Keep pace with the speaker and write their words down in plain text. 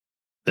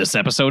This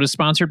episode is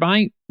sponsored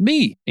by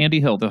me,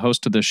 Andy Hill, the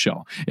host of this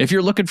show. If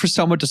you're looking for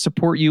someone to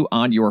support you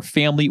on your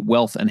family,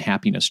 wealth, and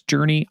happiness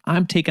journey,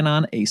 I'm taking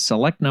on a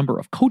select number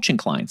of coaching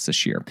clients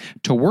this year.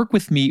 To work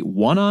with me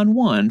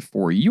one-on-one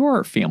for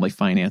your family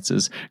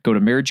finances, go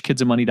to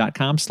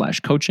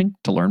marriagekidsandmoney.com/coaching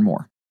to learn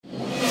more.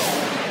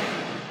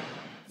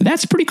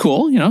 That's pretty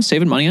cool.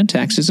 Saving money on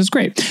taxes is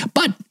great.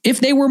 But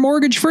if they were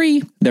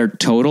mortgage-free, their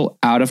total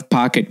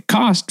out-of-pocket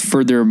cost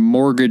for their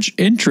mortgage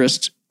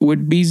interest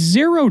would be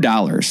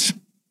 $0.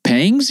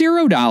 Paying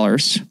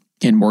 $0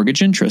 in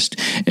mortgage interest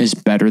is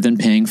better than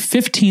paying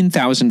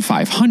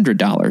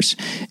 $15,500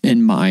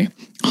 in my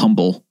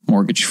humble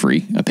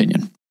mortgage-free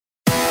opinion.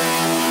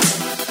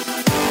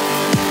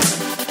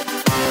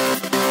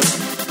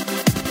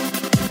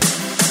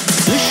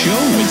 This show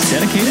is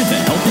dedicated to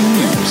helping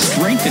you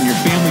strengthen your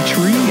family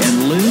tree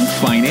and live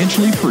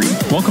financially free.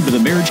 Welcome to the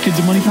Marriage, Kids,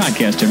 and Money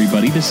podcast,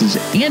 everybody. This is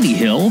Andy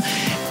Hill,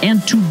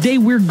 and today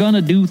we're going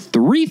to do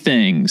three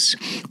things.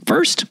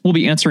 First, we'll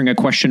be answering a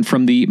question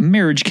from the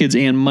Marriage, Kids,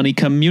 and Money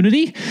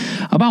community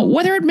about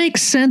whether it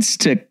makes sense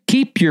to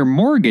keep your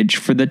mortgage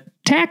for the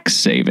tax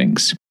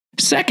savings.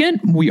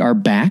 Second, we are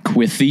back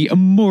with the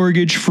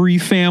mortgage-free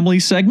family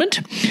segment.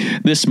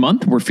 This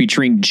month, we're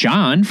featuring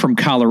John from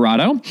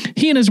Colorado.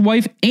 He and his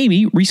wife,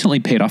 Amy,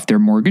 recently paid off their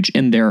mortgage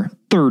in their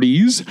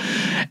 30s,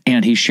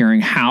 and he's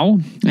sharing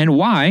how and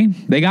why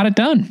they got it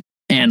done.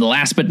 And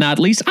last but not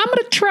least, I'm going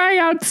to try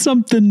out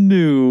something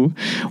new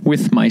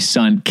with my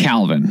son,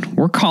 Calvin.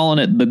 We're calling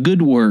it the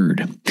good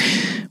word.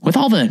 With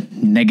all the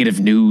negative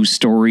news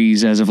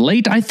stories as of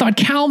late, I thought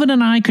Calvin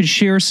and I could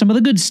share some of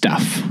the good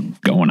stuff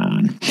going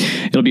on.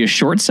 It'll be a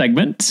short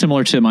segment,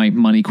 similar to my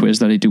money quiz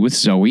that I do with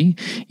Zoe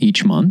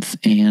each month,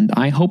 and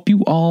I hope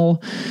you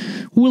all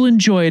will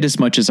enjoy it as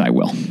much as I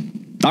will.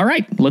 All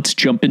right, let's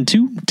jump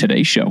into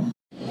today's show.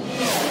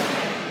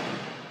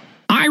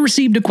 I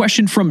received a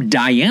question from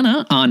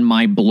Diana on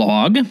my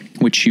blog,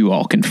 which you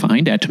all can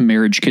find at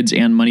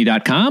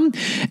marriagekidsandmoney.com,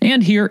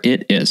 and here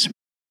it is.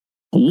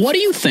 What do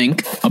you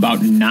think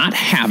about not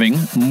having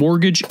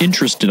mortgage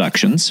interest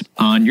deductions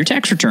on your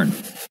tax return?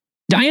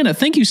 Diana,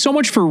 thank you so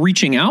much for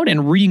reaching out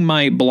and reading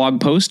my blog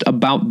post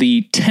about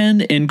the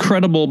 10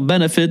 incredible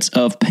benefits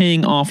of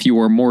paying off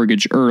your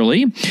mortgage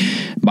early.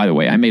 By the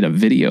way, I made a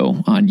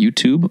video on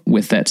YouTube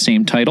with that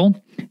same title,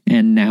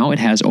 and now it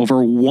has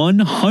over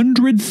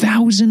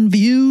 100,000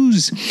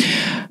 views.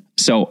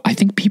 So I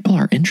think people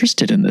are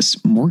interested in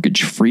this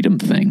mortgage freedom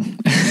thing.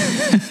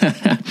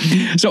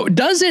 So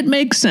does it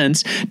make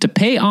sense to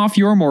pay off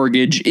your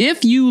mortgage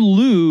if you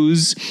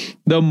lose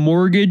the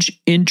mortgage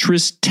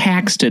interest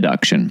tax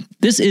deduction?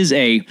 This is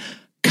a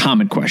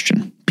common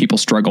question people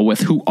struggle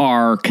with who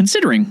are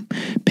considering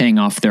paying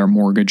off their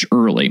mortgage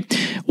early.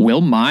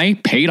 Will my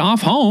paid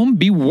off home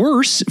be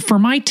worse for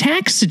my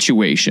tax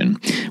situation?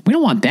 We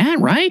don't want that,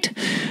 right?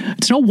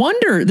 It's no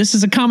wonder this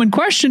is a common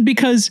question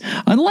because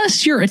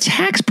unless you're a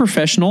tax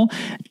professional,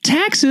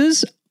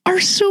 taxes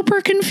are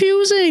super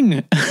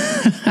confusing.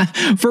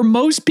 For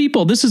most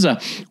people, this is a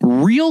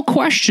real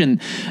question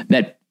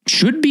that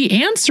should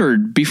be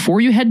answered before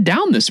you head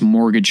down this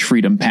mortgage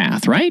freedom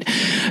path, right?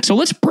 So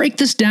let's break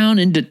this down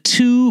into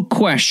two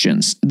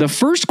questions. The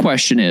first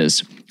question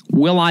is,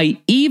 will I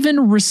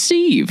even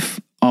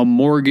receive a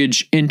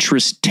mortgage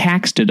interest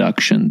tax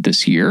deduction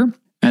this year?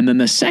 And then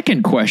the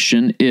second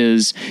question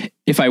is,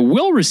 if I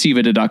will receive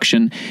a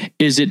deduction,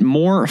 is it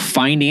more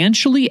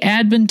financially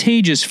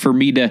advantageous for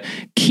me to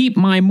keep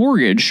my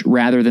mortgage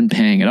rather than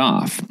paying it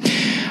off?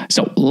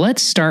 So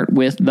let's start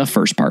with the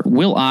first part.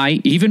 Will I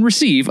even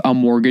receive a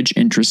mortgage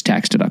interest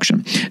tax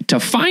deduction? To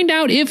find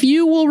out if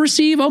you will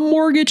receive a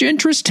mortgage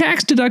interest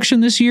tax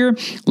deduction this year,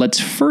 let's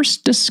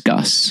first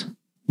discuss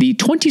the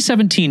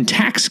 2017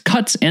 Tax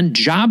Cuts and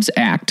Jobs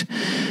Act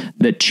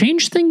that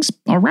changed things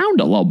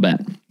around a little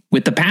bit.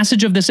 With the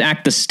passage of this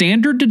act, the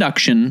standard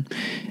deduction,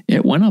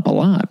 it went up a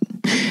lot.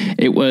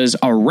 It was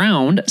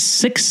around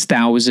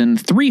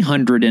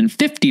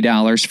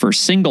 $6,350 for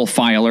single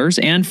filers,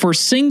 and for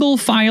single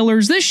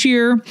filers this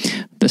year,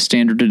 the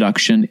standard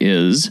deduction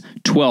is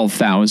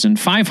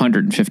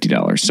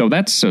 $12,550. So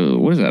that's,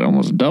 what is that,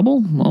 almost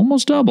double?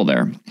 Almost double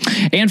there.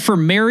 And for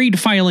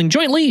married filing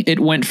jointly, it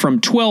went from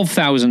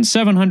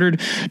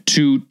 $12,700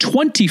 to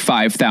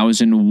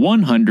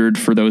 $25,100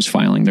 for those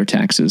filing their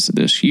taxes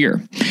this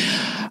year.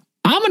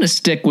 I'm going to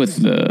stick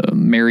with the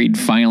married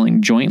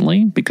filing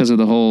jointly because of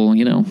the whole,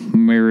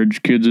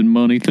 marriage, kids, and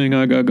money thing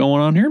I got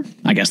going on here.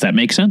 I guess that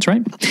makes sense,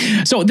 right?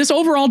 So this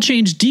overall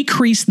change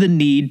decreased the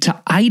need to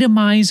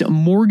itemize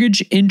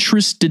mortgage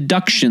interest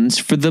deductions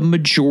for the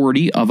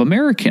majority of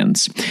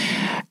Americans.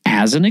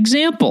 As an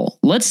example,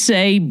 let's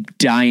say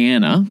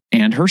Diana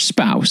and her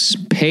spouse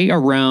pay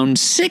around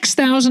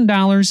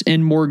 $6,000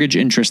 in mortgage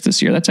interest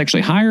this year. That's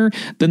actually higher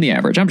than the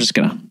average. I'm just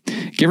going to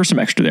give her some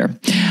extra there.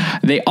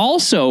 They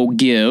also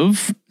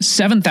give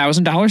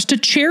 $7,000 to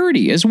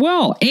charity as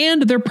well,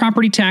 and their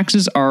property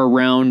taxes are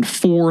around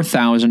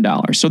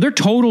 $4,000. So their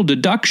total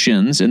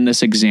deductions in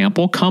this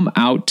example come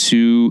out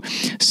to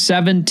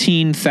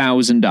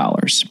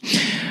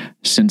 $17,000.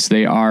 Since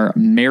they are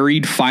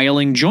married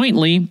filing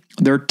jointly,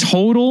 their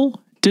total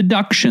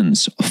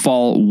deductions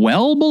fall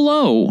well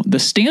below the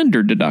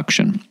standard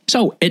deduction.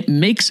 So it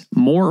makes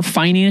more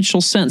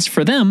financial sense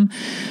for them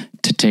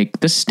to take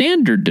the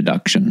standard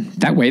deduction.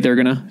 That way they're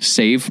going to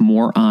save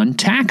more on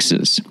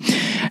taxes.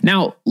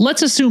 Now,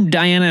 let's assume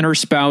Diana and her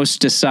spouse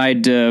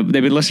decide they've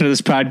been listening to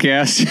this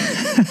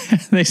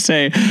podcast. They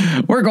say,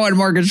 we're going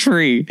mortgage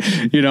free,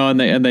 and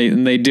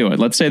they do it.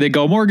 Let's say they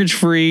go mortgage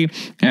free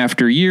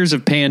after years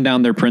of paying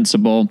down their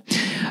principal.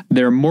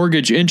 Their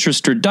mortgage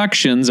interest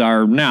reductions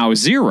are now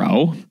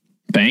zero.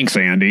 Thanks,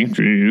 Andy.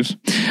 Jeez.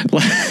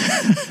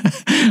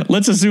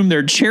 Let's assume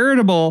their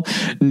charitable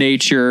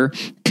nature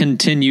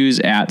continues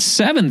at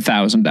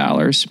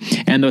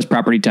 $7,000, and those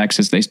property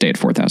taxes, they stay at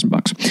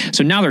 $4,000.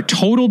 So now their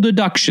total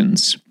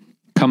deductions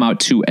come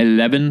out to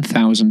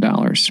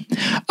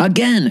 $11,000.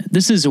 Again,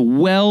 this is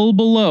well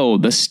below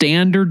the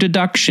standard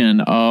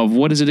deduction of,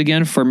 what is it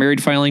again for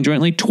married filing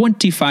jointly?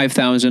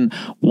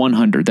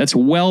 $25,100. That's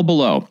well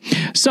below.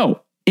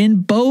 So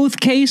in both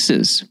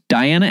cases,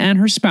 Diana and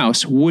her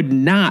spouse would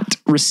not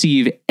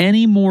receive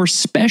any more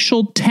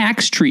special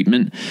tax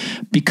treatment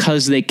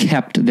because they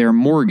kept their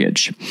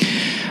mortgage.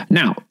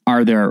 Now,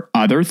 are there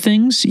other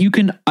things you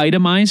can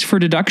itemize for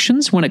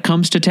deductions when it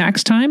comes to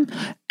tax time?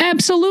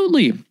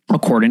 Absolutely.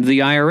 According to the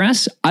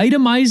IRS,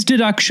 itemized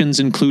deductions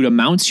include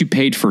amounts you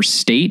paid for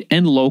state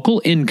and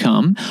local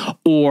income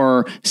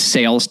or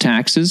sales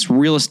taxes,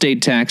 real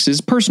estate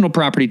taxes, personal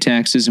property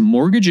taxes,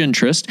 mortgage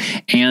interest,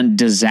 and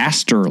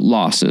disaster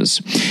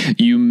losses.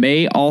 You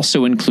may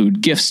also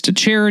include gifts to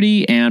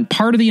charity and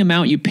part of the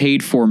amount you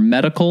paid for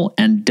medical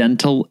and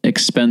dental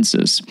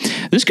expenses.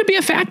 This could be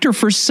a factor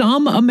for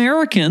some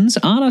Americans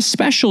on a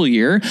special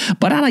year,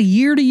 but on a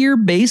year-to-year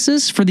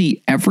basis for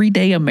the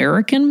everyday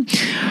American,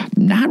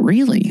 not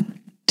really.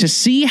 To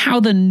see how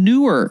the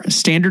newer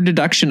standard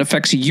deduction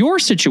affects your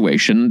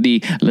situation,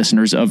 the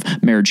listeners of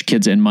Marriage,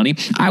 Kids, and Money,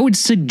 I would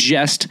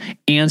suggest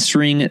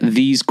answering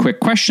these quick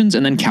questions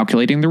and then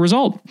calculating the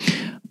result.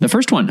 The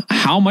first one,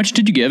 how much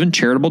did you give in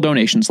charitable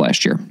donations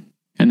last year?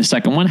 And the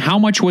second one, how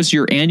much was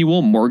your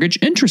annual mortgage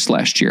interest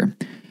last year?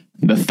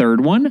 The third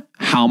one,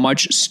 how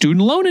much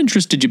student loan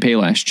interest did you pay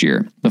last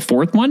year? The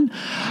fourth one,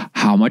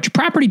 how much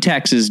property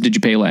taxes did you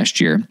pay last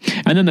year?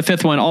 And then the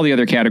fifth one, all the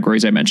other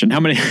categories I mentioned.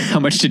 How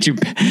much did you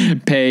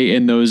pay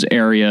in those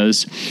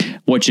areas?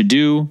 What you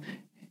do,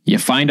 you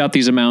find out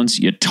these amounts,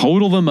 you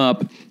total them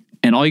up,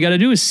 and all you got to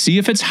do is see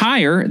if it's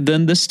higher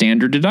than the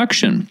standard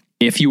deduction.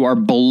 If you are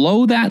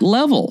below that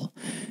level,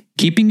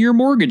 keeping your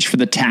mortgage for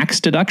the tax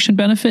deduction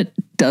benefit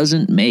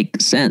doesn't make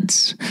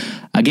sense.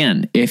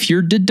 Again, if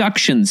your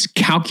deductions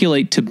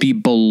calculate to be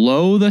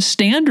below the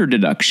standard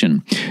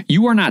deduction,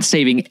 you are not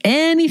saving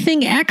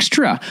anything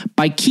extra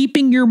by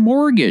keeping your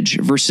mortgage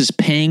versus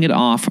paying it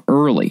off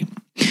early.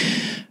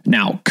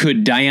 Now,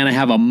 could Diana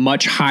have a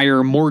much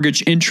higher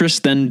mortgage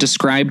interest than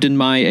described in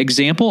my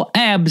example?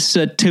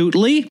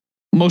 Absolutely.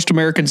 Most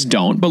Americans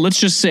don't, but let's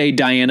just say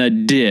Diana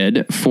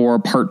did for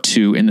part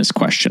 2 in this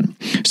question.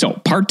 So,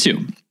 part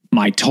 2.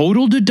 My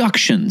total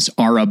deductions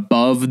are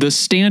above the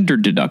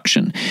standard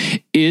deduction.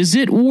 Is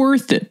it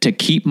worth it to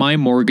keep my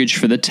mortgage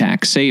for the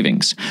tax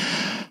savings?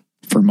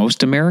 For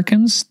most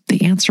Americans,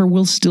 the answer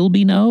will still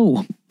be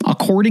no.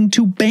 According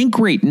to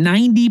Bankrate,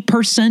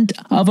 90%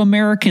 of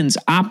Americans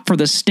opt for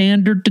the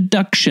standard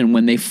deduction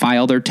when they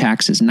file their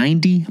taxes.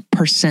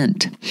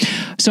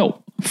 90%.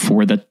 So,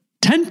 for the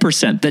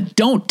 10% that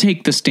don't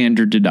take the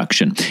standard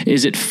deduction,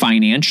 is it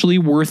financially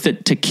worth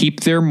it to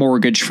keep their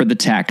mortgage for the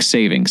tax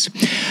savings?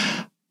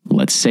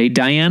 Let's say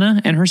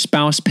Diana and her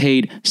spouse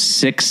paid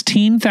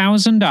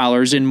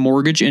 $16,000 in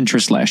mortgage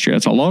interest last year.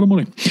 That's a lot of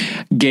money.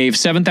 Gave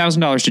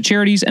 $7,000 to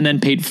charities and then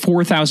paid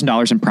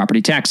 $4,000 in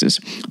property taxes.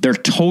 Their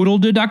total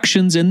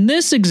deductions in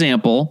this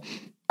example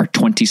are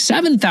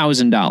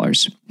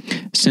 $27,000.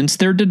 Since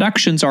their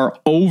deductions are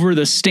over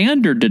the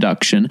standard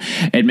deduction,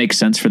 it makes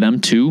sense for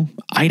them to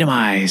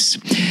itemize.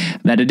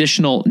 That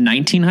additional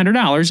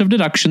 $1,900 of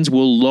deductions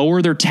will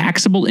lower their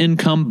taxable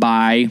income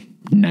by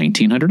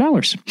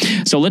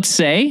 $1,900. So let's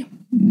say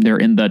they're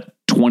in the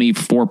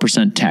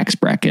 24% tax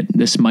bracket.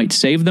 This might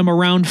save them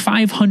around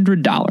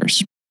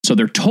 $500. So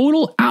their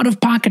total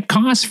out-of-pocket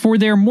cost for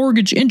their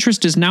mortgage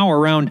interest is now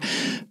around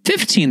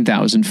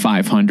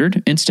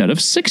 $15,500 instead of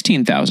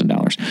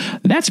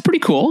 $16,000. That's pretty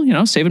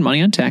cool. Saving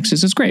money on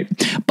taxes is great.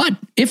 But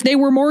if they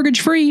were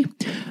mortgage-free,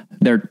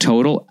 their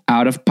total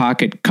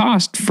out-of-pocket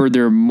cost for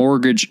their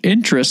mortgage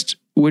interest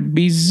would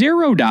be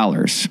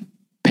 $0.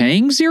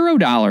 Paying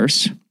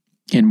 $0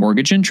 in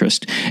mortgage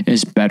interest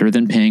is better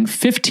than paying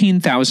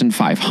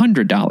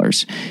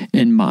 $15,500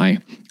 in my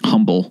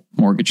humble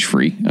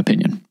mortgage-free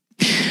opinion.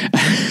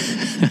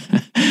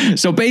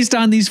 So based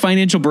on these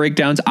financial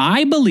breakdowns,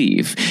 I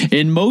believe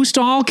in most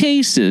all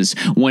cases,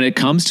 when it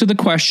comes to the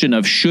question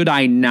of should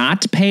I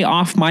not pay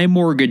off my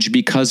mortgage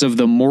because of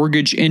the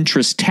mortgage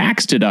interest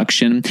tax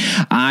deduction,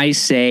 I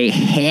say,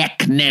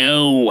 heck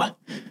no.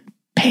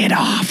 Pay it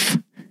off.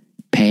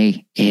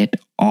 Pay it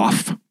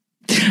off.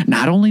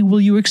 Not only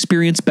will you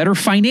experience better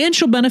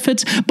financial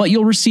benefits, but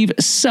you'll receive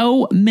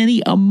so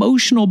many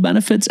emotional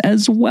benefits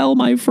as well,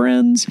 my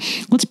friends.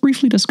 Let's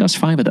briefly discuss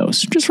 5 of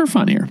those, just for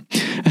fun here.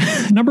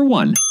 Number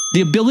 1,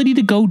 the ability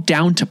to go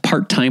down to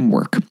part-time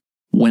work.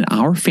 When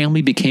our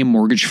family became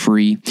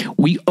mortgage-free,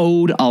 we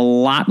owed a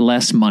lot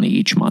less money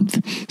each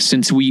month.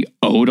 Since we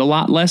owed a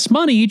lot less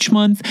money each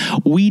month,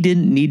 we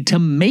didn't need to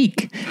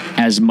make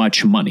as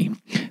much money.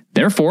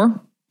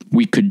 Therefore,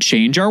 we could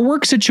change our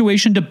work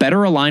situation to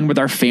better align with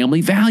our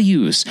family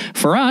values.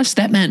 For us,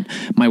 that meant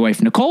my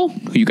wife, Nicole,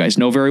 who you guys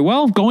know very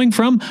well, going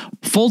from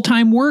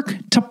full-time work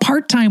to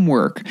part-time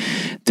work.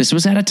 This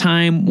was at a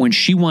time when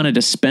she wanted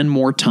to spend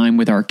more time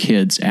with our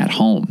kids at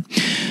home.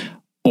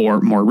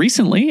 Or more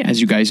recently, as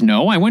you guys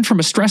know, I went from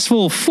a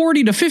stressful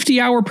 40 to 50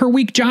 hour per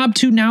week job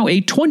to now a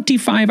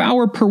 25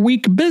 hour per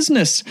week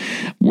business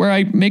where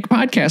I make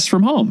podcasts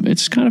from home.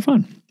 It's kind of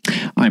fun.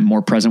 I'm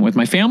more present with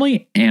my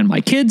family and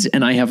my kids,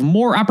 and I have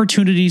more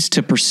opportunities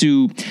to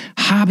pursue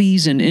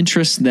hobbies and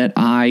interests that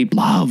I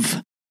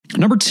love.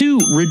 Number 2,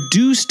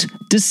 reduced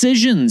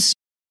decisions.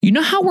 You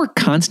know how we're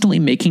constantly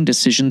making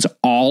decisions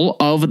all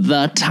of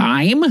the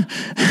time?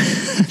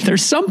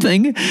 There's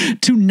something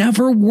to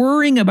never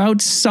worrying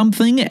about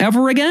something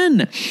ever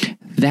again.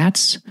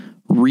 That's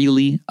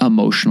really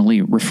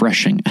emotionally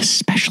refreshing,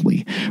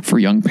 especially for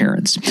young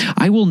parents.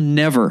 I will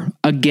never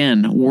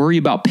again worry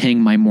about paying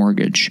my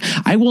mortgage.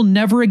 I will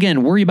never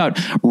again worry about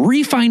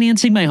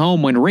refinancing my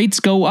home when rates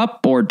go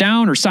up or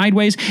down or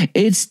sideways.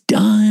 It's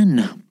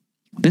done.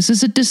 This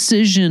is a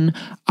decision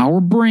our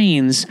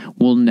brains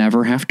will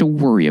never have to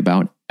worry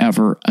about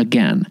ever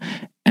again.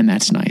 And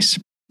that's nice.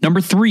 Number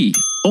 3,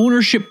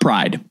 ownership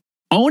pride.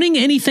 Owning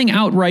anything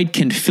outright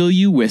can fill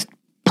you with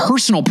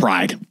personal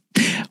pride.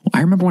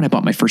 I remember when I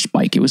bought my first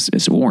bike, it was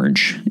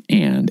orange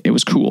and it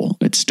was cool.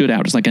 It stood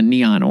out. It was like a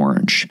neon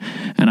orange.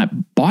 And I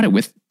bought it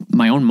with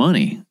my own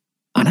money.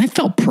 And I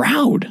felt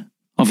proud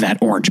of that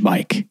orange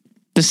bike.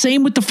 The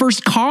same with the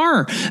first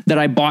car that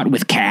I bought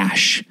with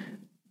cash.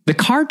 The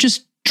car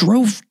just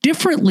drove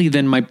differently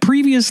than my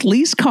previous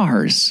lease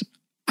cars.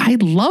 I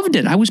loved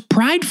it. I was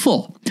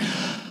prideful.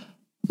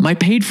 My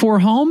paid for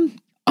home,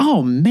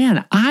 oh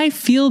man, I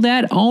feel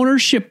that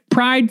ownership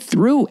pride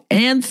through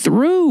and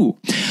through.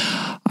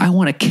 I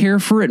want to care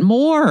for it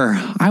more.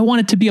 I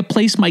want it to be a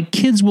place my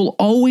kids will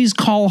always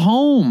call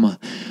home.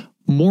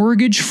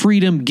 Mortgage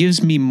freedom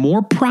gives me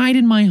more pride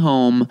in my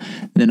home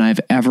than I've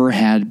ever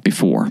had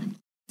before.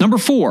 Number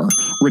 4,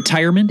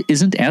 retirement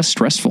isn't as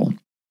stressful.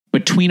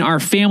 Between our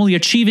family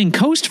achieving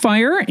Coast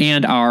Fire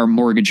and our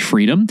mortgage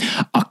freedom,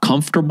 a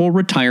comfortable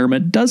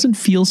retirement doesn't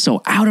feel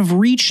so out of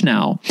reach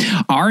now.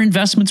 Our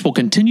investments will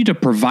continue to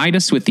provide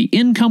us with the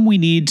income we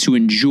need to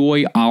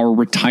enjoy our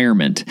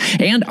retirement.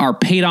 And our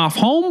paid off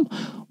home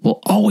will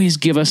always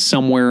give us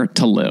somewhere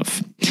to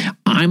live.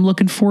 I'm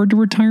looking forward to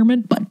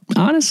retirement, but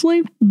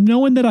honestly,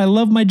 knowing that I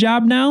love my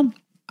job now,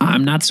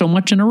 I'm not so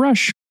much in a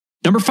rush.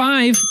 Number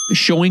 5,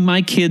 showing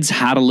my kids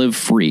how to live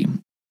free.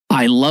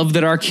 I love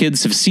that our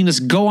kids have seen us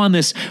go on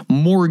this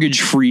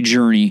mortgage-free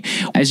journey.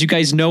 As you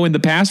guys know, in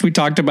the past, we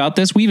talked about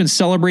this. We even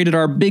celebrated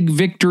our big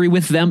victory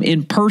with them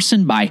in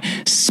person by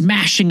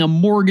smashing a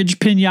mortgage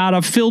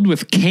piñata filled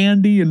with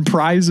candy and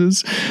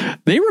prizes.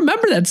 They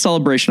remember that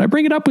celebration. I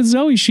bring it up with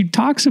Zoe. She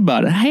talks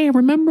about it. Hey,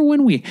 remember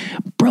when we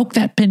broke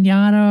that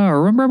piñata?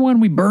 Or remember when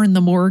we burned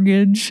the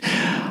mortgage?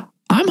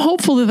 I'm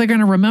hopeful that they're going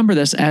to remember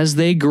this as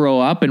they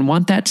grow up and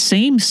want that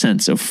same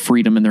sense of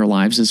freedom in their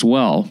lives as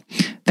well.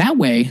 That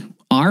way,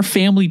 our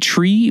family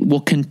tree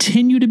will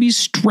continue to be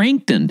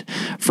strengthened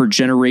for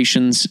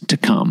generations to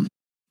come.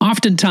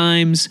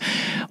 Oftentimes,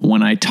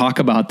 when I talk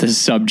about this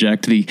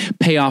subject, the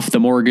pay off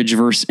the mortgage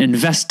versus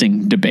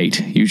investing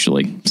debate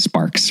usually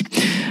sparks.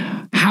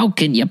 How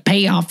can you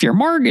pay off your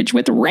mortgage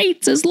with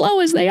rates as low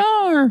as they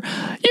are?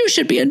 You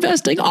should be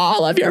investing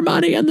all of your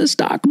money in the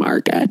stock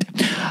market.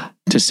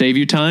 To save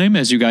you time,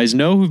 as you guys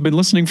know who've been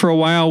listening for a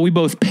while, we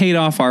both paid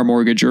off our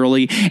mortgage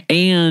early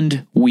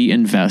and we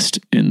invest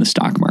in the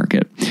stock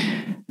market.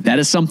 That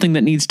is something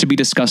that needs to be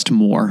discussed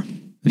more.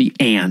 The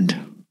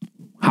and.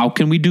 How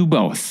can we do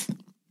both?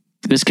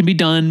 This can be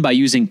done by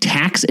using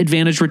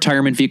tax-advantaged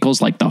retirement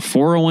vehicles like the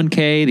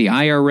 401k, the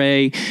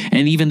IRA,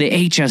 and even the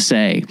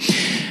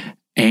HSA.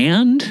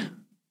 And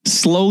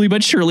slowly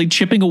but surely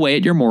chipping away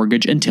at your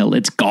mortgage until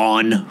it's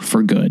gone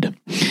for good.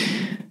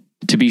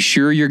 To be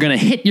sure you're going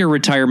to hit your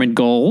retirement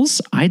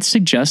goals, I'd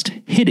suggest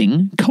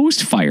hitting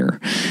Coast Fire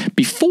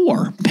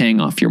before paying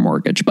off your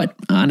mortgage. But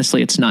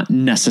honestly, it's not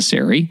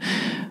necessary.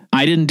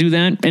 I didn't do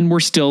that, and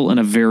we're still in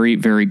a very,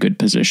 very good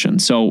position.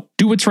 So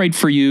do what's right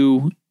for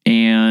you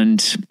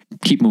and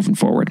keep moving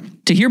forward.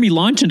 To hear me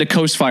launch into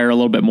Coast Fire a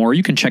little bit more,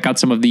 you can check out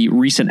some of the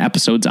recent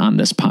episodes on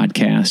this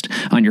podcast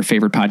on your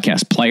favorite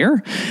podcast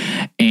player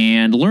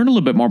and learn a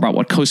little bit more about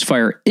what Coast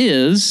Fire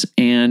is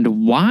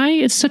and why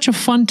it's such a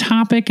fun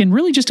topic and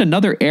really just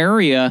another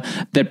area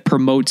that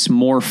promotes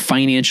more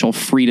financial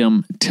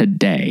freedom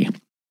today.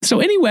 So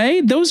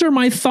anyway, those are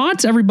my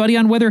thoughts, everybody,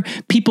 on whether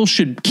people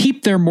should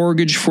keep their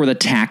mortgage for the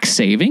tax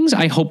savings.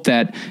 I hope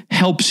that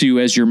helps you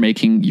as you're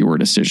making your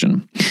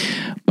decision.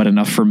 But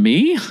enough for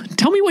me.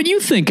 Tell me what you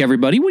think,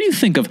 everybody. What do you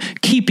think of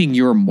keeping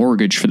your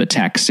mortgage for the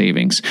tax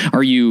savings?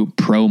 Are you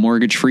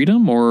pro-mortgage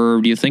freedom, or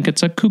do you think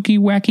it's a kooky,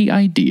 wacky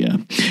idea?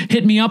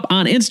 Hit me up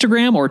on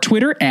Instagram or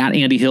Twitter at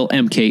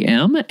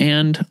AndyHillMKM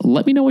and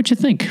let me know what you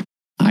think.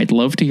 I'd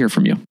love to hear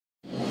from you.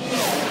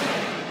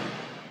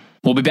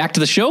 We'll be back to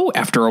the show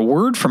after a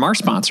word from our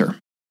sponsor.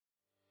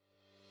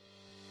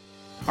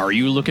 Are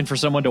you looking for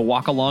someone to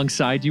walk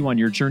alongside you on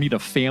your journey to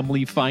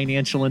family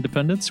financial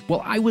independence?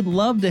 Well, I would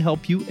love to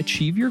help you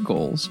achieve your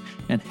goals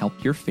and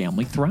help your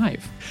family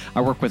thrive.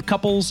 I work with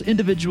couples,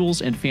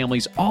 individuals, and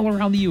families all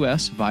around the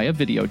U.S. via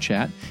video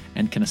chat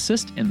and can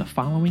assist in the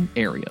following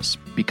areas: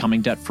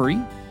 becoming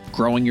debt-free,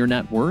 growing your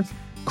net worth,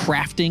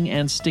 crafting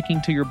and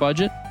sticking to your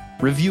budget,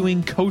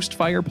 reviewing Coast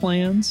Fire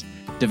plans,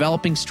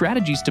 developing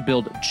strategies to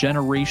build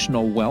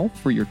generational wealth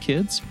for your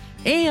kids,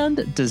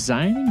 and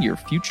designing your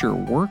future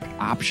work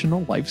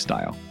optional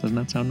lifestyle. Doesn't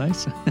that sound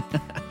nice?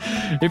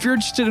 If you're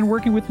interested in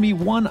working with me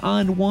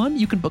one-on-one,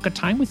 you can book a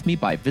time with me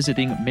by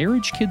visiting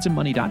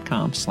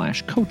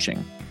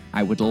marriagekidsandmoney.com/coaching.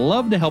 I would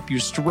love to help you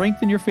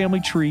strengthen your family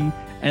tree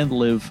and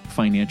live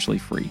financially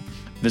free.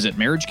 Visit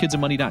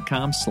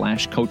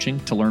marriagekidsandmoney.com/coaching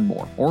to learn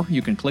more, or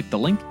you can click the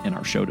link in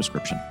our show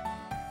description.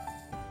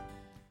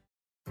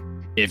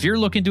 If you're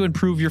looking to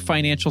improve your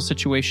financial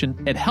situation,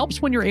 it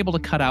helps when you're able to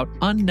cut out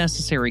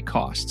unnecessary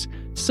costs.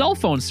 Cell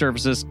phone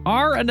services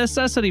are a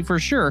necessity for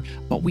sure,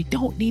 but we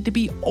don't need to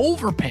be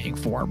overpaying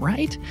for them,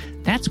 right?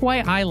 That's why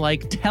I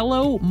like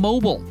Tello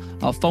Mobile,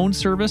 a phone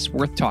service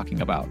worth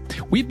talking about.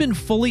 We've been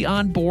fully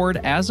on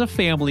board as a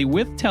family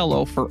with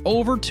Tello for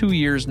over 2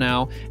 years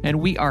now, and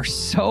we are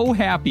so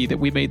happy that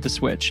we made the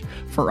switch.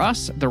 For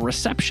us, the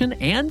reception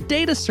and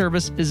data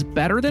service is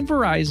better than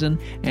Verizon,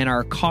 and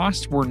our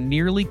costs were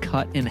nearly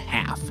cut in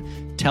half.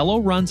 Tello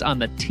runs on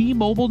the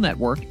T-Mobile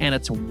network, and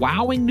it's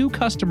wowing new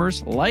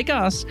customers like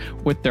us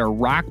with their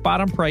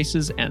rock-bottom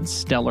prices and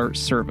stellar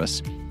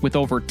service. With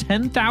over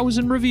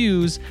 10,000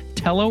 reviews,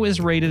 Tello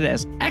is rated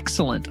as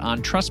excellent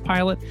on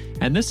Trustpilot,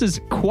 and this is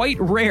quite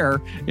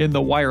rare in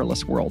the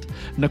wireless world.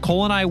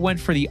 Nicole and I went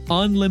for the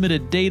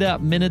unlimited data,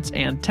 minutes,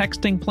 and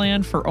texting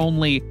plan for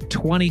only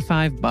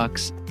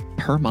 $25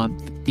 per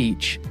month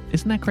each.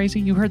 Isn't that crazy?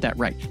 You heard that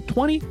right.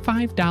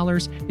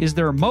 $25 is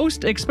their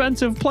most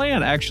expensive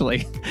plan,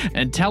 actually.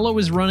 And Tello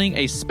is running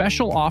a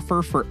special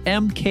offer for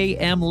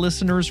MKM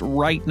listeners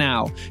right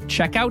now.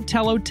 Check out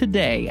Tello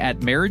today at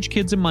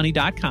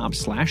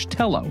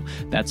marriagekidsandmoney.com/Tello.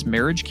 That's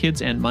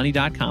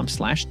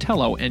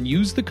marriagekidsandmoney.com/Tello, and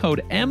use the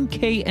code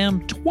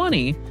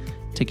MKM20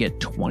 to get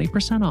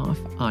 20% off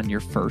on your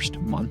first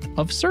month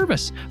of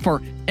service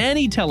for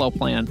any Tello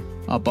plan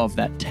above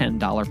that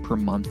 $10 per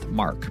month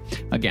mark.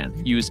 Again,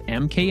 use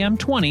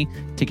MKM20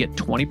 to get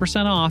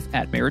 20% off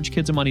at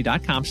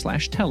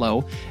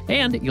marriagekidsandmoney.com/Tello,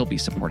 and you'll be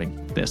supporting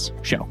this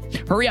show.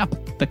 Hurry up.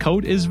 The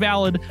code is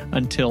valid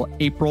until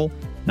April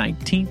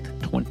 19th,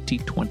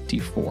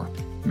 2024.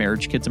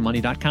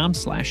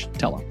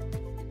 marriagekidsandmoney.com/Tello.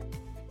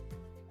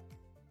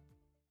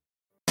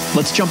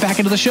 Let's jump back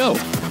into the show.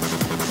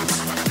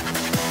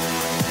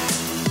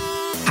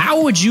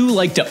 How would you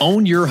like to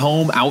own your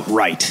home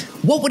outright?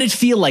 What would it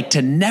feel like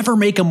to never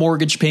make a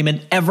mortgage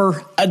payment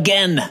ever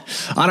again?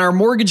 On our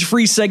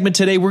mortgage-free segment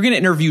today, we're going to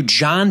interview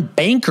John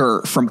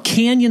Banker from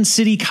Canyon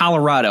City,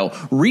 Colorado.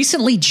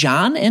 Recently,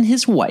 John and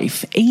his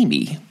wife,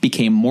 Amy,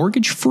 became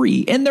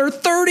mortgage-free in their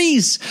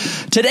 30s.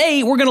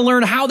 Today, we're going to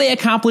learn how they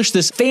accomplished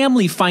this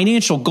family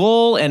financial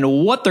goal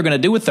and what they're going to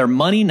do with their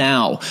money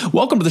now.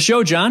 Welcome to the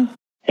show, John.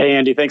 Hey,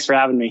 Andy. Thanks for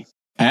having me.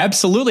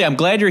 Absolutely. I'm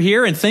glad you're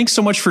here, and thanks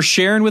so much for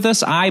sharing with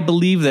us. I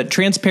believe that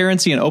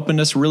transparency and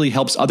openness really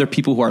helps other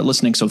people who are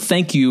listening, so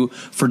thank you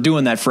for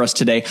doing that for us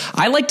today.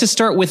 I like to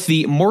start with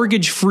the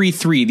mortgage-free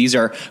 3. These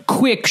are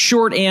quick,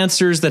 short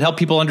answers that help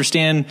people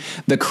understand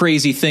the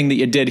crazy thing that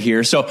you did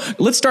here. So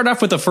let's start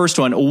off with the first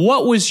one.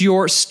 What was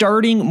your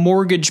starting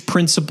mortgage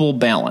principal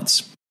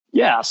balance?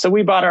 Yeah, so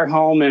we bought our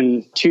home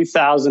in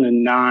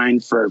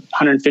 2009 for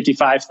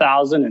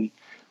 $155,000, and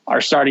our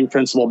starting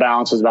principal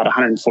balance was about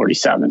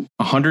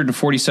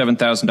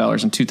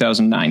 $147,000 in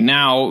 2009.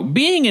 Now,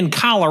 being in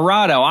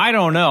Colorado, I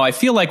don't know. I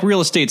feel like real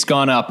estate's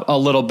gone up a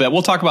little bit.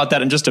 We'll talk about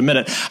that in just a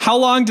minute. How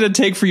long did it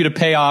take for you to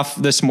pay off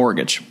this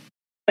mortgage?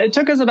 It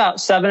took us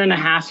about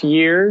 7.5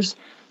 years,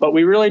 but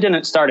we really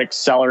didn't start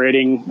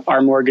accelerating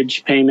our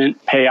mortgage payment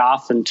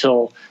payoff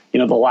until,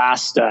 the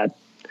last,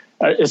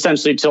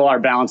 essentially till our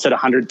balance at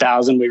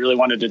 $100,000. We really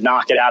wanted to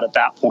knock it out at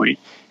that point.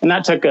 And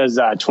that took us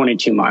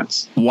 22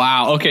 months.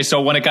 Wow. Okay.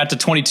 So when it got to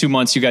 22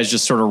 months, you guys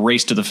just sort of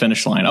raced to the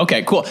finish line.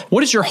 Okay, cool.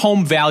 What is your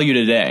home value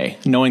today,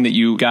 knowing that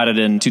you got it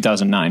in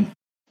 2009?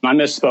 I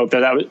misspoke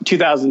there. That was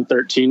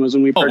 2013 was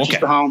when we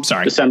purchased the home.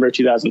 Sorry. December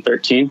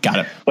 2013. Got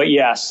it. But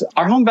yes,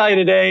 our home value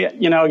today,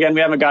 again,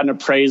 we haven't gotten an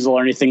appraisal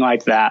or anything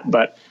like that,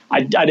 but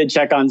I did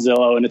check on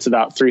Zillow and it's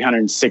about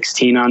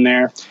 316 on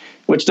there.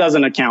 which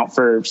doesn't account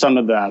for some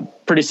of the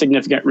pretty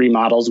significant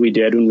remodels we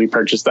did when we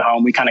purchased the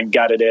home. We kind of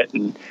gutted it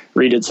and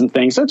redid some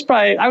things. So it's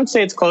probably, I would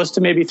say it's close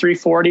to maybe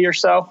 340 or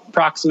so,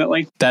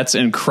 approximately. That's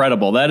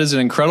incredible. That is an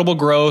incredible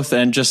growth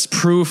and just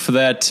proof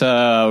that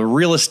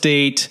real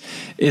estate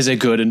is a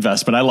good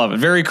investment. I love it.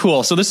 Very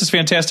cool. So this is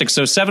fantastic.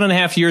 So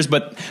 7.5 years,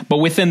 but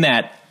within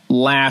that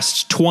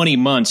last 20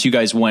 months, you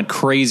guys went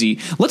crazy.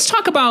 Let's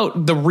talk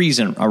about the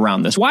reason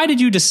around this. Why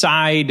did you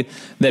decide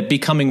that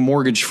becoming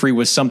mortgage free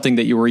was something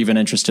that you were even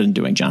interested in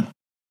doing, John?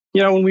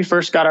 When we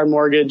first got our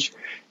mortgage,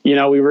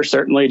 we were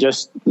certainly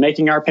just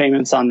making our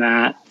payments on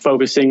that,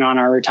 focusing on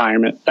our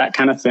retirement, that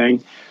kind of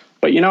thing.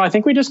 But, I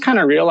think we just kind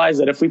of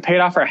realized that if we paid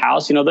off our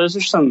house, those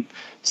are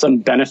some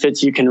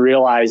benefits you can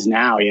realize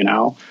now,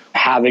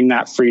 having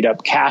that freed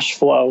up cash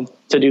flow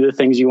to do the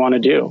things you want to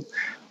do,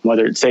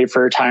 whether it's save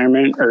for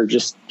retirement or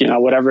just,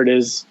 whatever it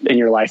is in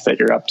your life that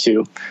you're up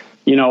to,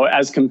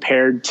 as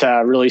compared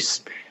to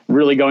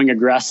really going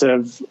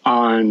aggressive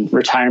on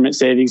retirement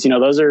savings.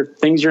 Those are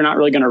things you're not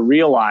really going to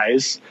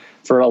realize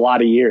for a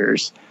lot of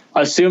years,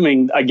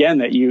 assuming, again,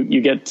 that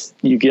you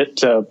get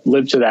to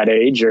live to that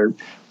age or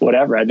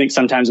whatever. I think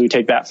sometimes we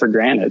take that for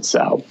granted.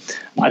 So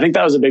I think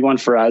that was a big one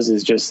for us,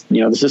 is just,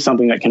 this is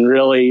something that can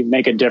really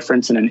make a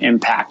difference and an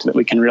impact that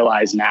we can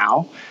realize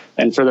now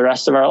and for the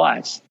rest of our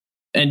lives.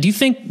 And do you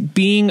think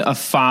being a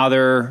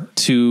father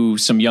to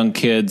some young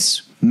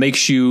kids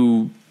makes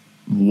you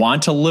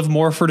want to live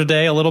more for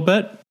today a little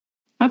bit?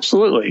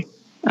 Absolutely.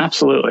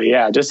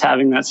 Yeah. Just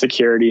having that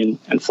security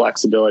and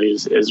flexibility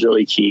is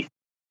really key.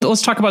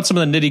 Let's talk about some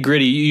of the nitty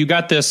gritty. You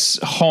got this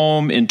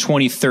home in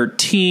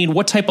 2013.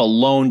 What type of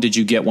loan did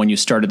you get when you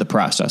started the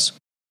process?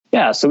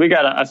 Yeah. So we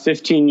got a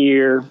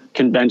 15-year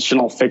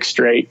conventional fixed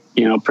rate,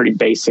 pretty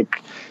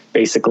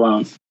basic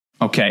loan.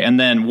 Okay. And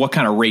then what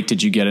kind of rate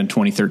did you get in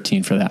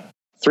 2013 for that?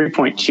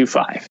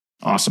 3.25.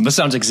 Awesome. This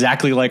sounds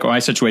exactly like my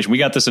situation. We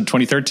got this in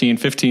 2013,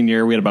 15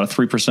 year. We had about a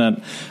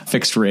 3%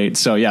 fixed rate.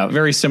 So yeah,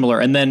 very similar.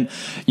 And then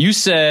you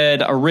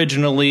said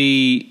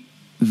originally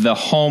the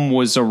home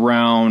was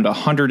around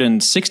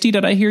 160.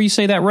 Did I hear you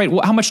say that right?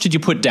 How much did you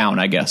put down,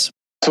 I guess?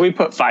 So we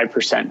put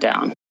 5%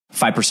 down.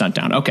 5%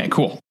 down. Okay,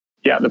 cool.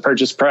 Yeah. The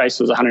purchase price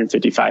was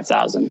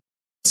 $155,000.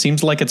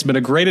 Seems like it's been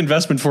a great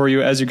investment for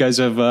you as you guys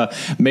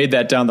have made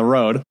that down the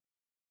road.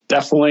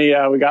 Definitely,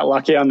 we got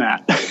lucky on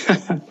that.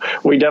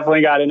 We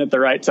definitely got in at the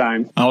right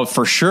time. Oh,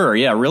 for sure.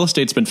 Yeah, real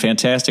estate's been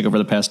fantastic over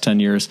the past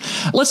 10 years.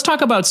 Let's talk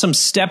about some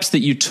steps that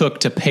you took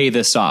to pay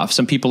this off.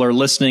 Some people are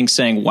listening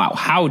saying, wow,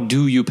 how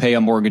do you pay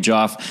a mortgage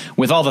off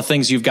with all the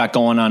things you've got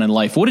going on in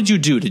life? What did you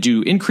do? Did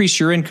you increase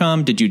your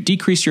income? Did you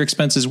decrease your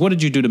expenses? What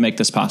did you do to make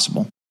this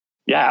possible?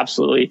 Yeah,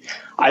 absolutely.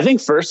 I think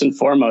first and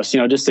foremost,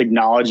 just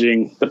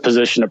acknowledging the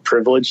position of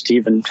privilege to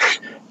even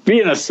be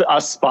in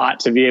a spot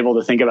to be able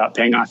to think about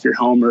paying off your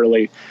home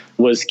early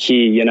was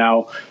key.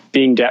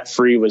 Being debt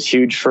free was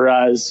huge for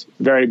us.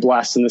 Very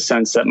blessed in the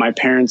sense that my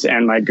parents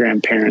and my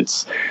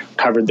grandparents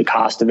covered the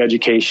cost of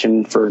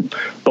education for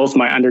both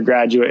my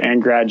undergraduate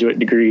and graduate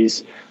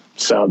degrees.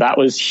 So that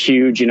was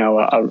huge,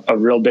 a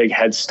real big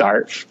head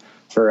start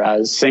for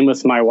us. Same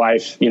with my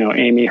wife,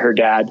 Amy, her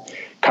dad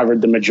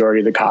covered the majority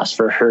of the cost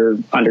for her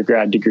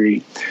undergrad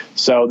degree.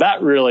 So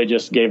that really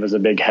just gave us a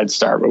big head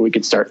start where we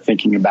could start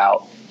thinking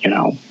about,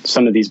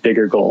 some of these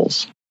bigger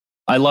goals.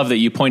 I love that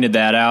you pointed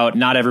that out.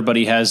 Not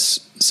everybody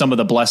has some of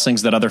the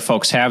blessings that other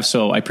folks have,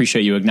 so I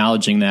appreciate you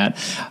acknowledging that.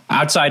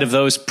 Outside of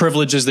those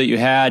privileges that you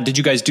had, did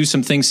you guys do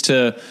some things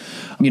to,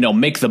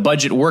 make the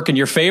budget work in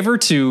your favor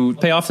to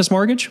pay off this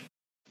mortgage?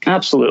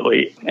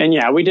 Absolutely. And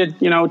yeah, we did,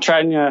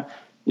 try to,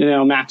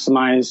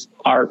 maximize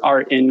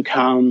our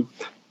income.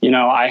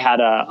 I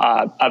had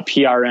a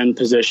PRN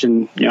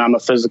position. I'm a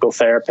physical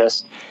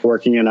therapist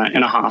working in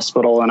a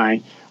hospital, and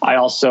I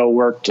also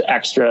worked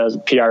extra as a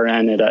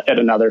PRN at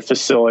another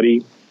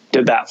facility.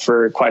 Did that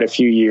for quite a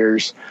few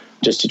years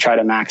just to try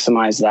to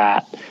maximize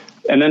that.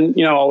 And then,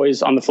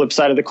 always on the flip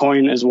side of the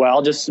coin as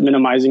well, just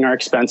minimizing our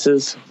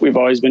expenses. We've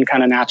always been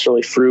kind of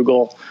naturally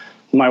frugal.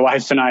 My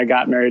wife and I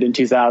got married in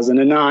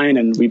 2009,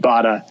 and we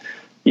bought a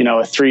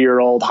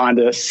 3-year-old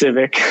Honda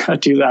Civic, a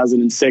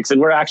 2006, and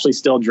we're actually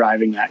still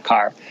driving that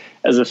car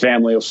as a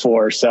family of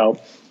 4.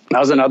 So that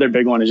was another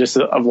big one, is just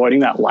avoiding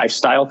that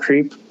lifestyle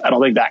creep. I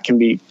don't think that can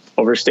be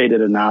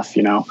overstated enough.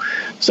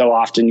 So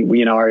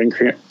often, our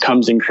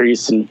incomes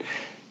increase and,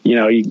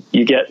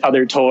 you get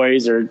other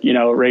toys or,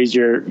 raise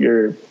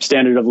your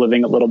standard of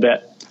living a little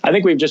bit. I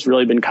think we've just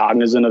really been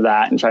cognizant of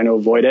that and trying to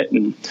avoid it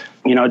and,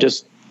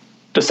 just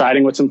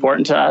deciding what's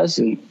important to us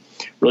and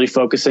really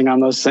focusing on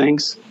those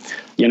things.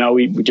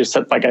 We just,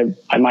 like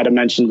I might have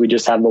mentioned, we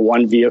just have the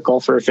one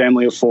vehicle for a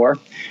family of 4.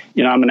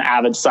 I'm an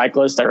avid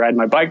cyclist. I ride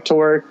my bike to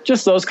work,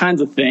 just those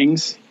kinds of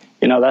things.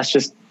 That's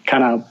just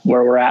kind of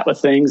where we're at with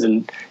things,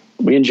 and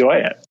we enjoy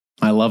it.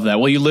 I love that.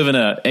 Well, you live in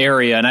an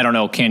area, and I don't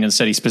know Canyon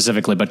City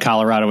specifically, but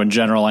Colorado in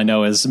general, I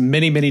know is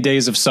many, many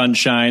days of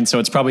sunshine. So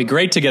it's probably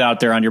great to get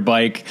out there on your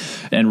bike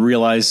and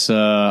realize,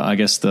 I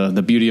guess,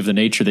 the beauty of the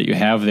nature that you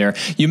have there.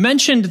 You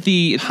mentioned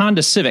the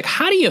Honda Civic.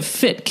 How do you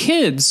fit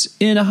kids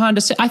in a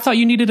Honda Civic? I thought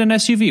you needed an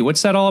SUV.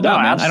 What's that all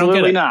about, man? Absolutely I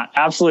don't get it. Not.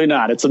 Absolutely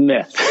not. It's a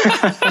myth.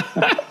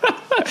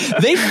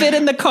 They fit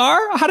in the car?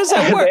 How does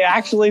that work? They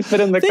actually fit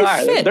in the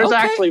car. There's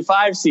actually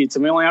 5 seats,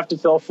 and we only have to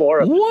fill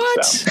 4 of them.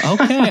 What? So.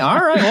 Okay. All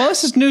right. Well,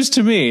 this is news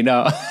to me.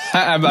 No,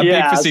 I'm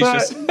being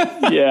facetious. So,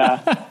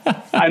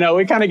 I know.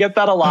 We kind of get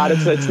that a lot.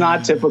 It's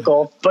not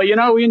typical. But,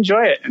 we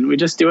enjoy it, and we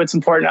just do what's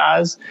important to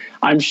us.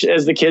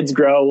 As the kids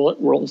grow,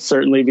 we'll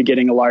certainly be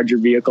getting a larger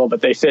vehicle,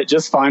 but they fit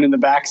just fine in the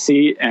back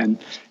seat, and,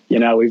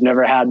 we've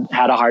never had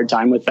a hard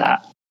time with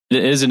that.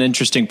 It is an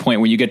interesting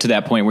point when you get to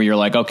that point where you're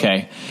like,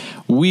 okay,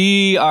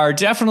 we are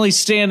definitely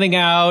standing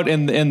out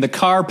in the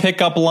car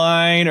pickup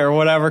line or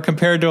whatever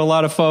compared to a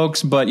lot of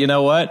folks. But you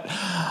know what?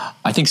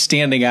 I think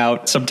standing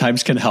out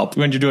sometimes can help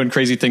when you're doing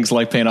crazy things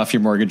like paying off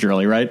your mortgage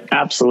early, right?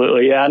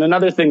 Absolutely. Yeah. And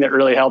another thing that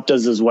really helped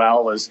us as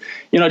well was,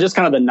 just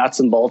kind of the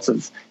nuts and bolts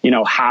of,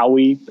 how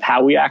we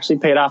actually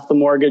paid off the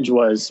mortgage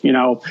was,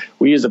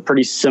 we use a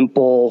pretty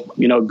simple,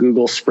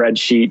 Google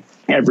spreadsheet.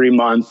 Every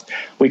month,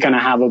 we kind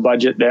of have a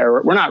budget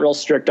there. We're not real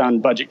strict on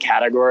budget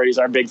categories.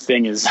 Our big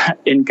thing is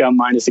income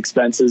minus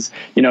expenses,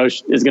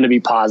 is going to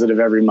be positive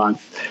every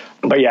month.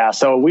 But yeah,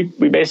 so we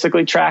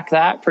basically track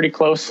that pretty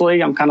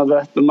closely. I'm kind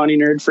of the money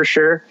nerd for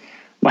sure.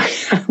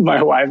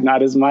 My wife,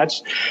 not as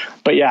much.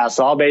 But yeah,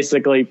 so I'll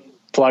basically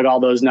plug all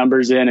those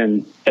numbers in.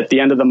 And at the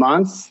end of the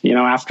month,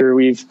 after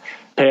we've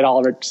paid all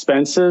of our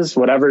expenses,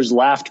 whatever's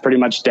left pretty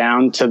much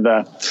down to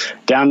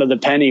the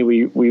penny,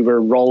 we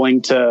were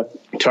rolling to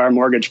our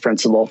mortgage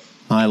principal.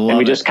 I love it. And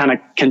we just kind of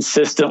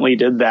consistently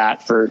did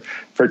that for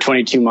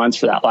 22 months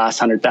for that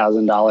last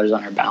 $100,000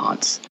 on our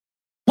balance.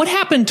 What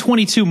happened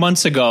 22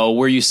 months ago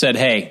where you said,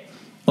 hey,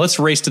 let's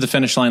race to the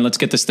finish line. Let's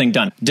get this thing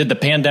done. Did the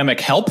pandemic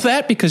help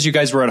that because you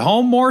guys were at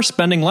home more,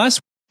 spending less?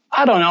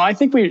 I don't know. I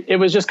think it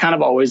was just kind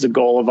of always a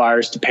goal of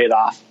ours to pay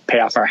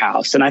off our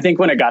house. And I think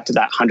when it got to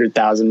that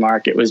 100,000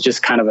 mark, it was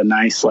just kind of a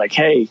nice, like,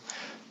 hey,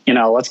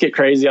 let's get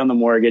crazy on the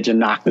mortgage and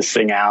knock this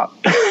thing out.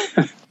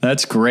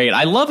 That's great.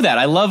 I love that.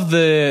 I love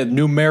the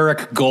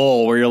numeric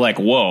goal where you're like,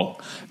 whoa,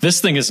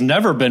 this thing has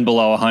never been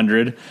below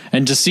 100.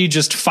 And to see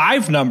just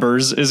 5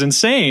 numbers is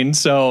insane.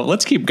 So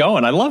let's keep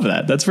going. I love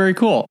that. That's very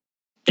cool.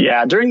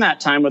 Yeah, during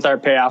that time with our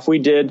payoff, we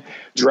did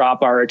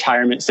drop our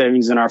retirement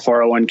savings in our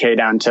 401k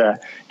down to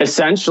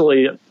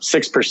essentially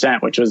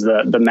 6%, which was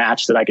the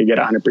match that I could get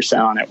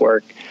 100% on at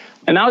work.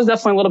 And that was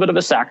definitely a little bit of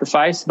a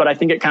sacrifice, but I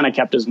think it kind of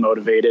kept us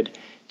motivated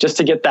just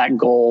to get that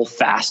goal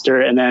faster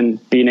and then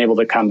being able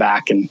to come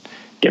back and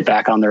get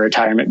back on the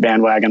retirement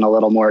bandwagon a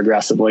little more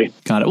aggressively.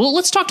 Got it. Well,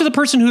 let's talk to the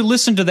person who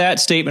listened to that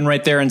statement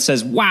right there and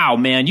says, wow,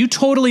 man, you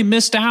totally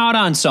missed out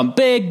on some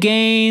big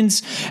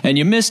gains and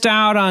you missed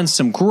out on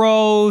some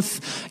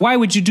growth. Why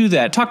would you do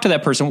that? Talk to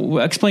that person.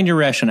 Explain your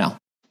rationale.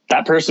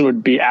 That person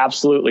would be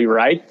absolutely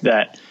right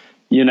that,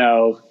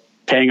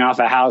 paying off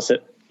a house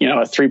at, a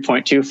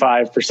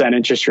 3.25%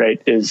 interest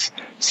rate is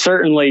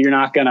certainly you're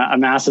not going to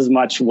amass as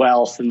much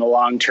wealth in the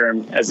long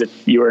term as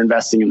if you were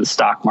investing in the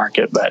stock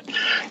market. But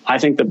I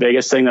think the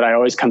biggest thing that I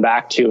always come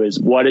back to is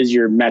what is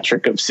your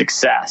metric of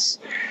success?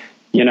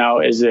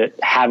 Is it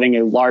having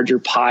a larger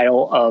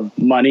pile of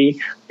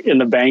money in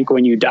the bank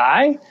when you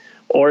die?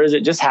 Or is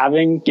it just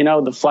having,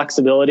 the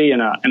flexibility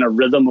and a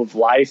rhythm of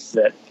life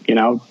that,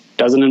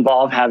 doesn't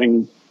involve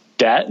having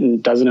debt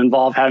and doesn't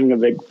involve having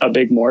a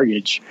big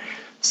mortgage?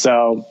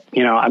 So,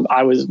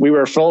 we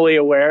were fully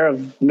aware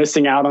of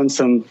missing out on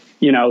some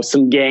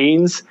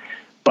gains,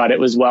 but it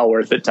was well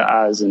worth it to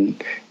us.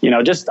 And,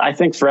 I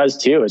think for us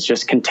too, it's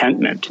just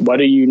contentment. What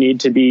do you need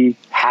to be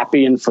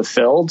happy and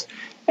fulfilled?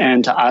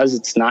 And to us,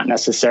 it's not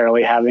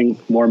necessarily having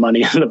more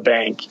money in the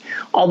bank.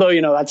 Although,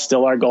 that's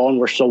still our goal and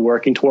we're still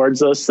working towards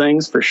those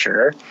things for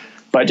sure.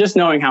 But just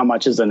knowing how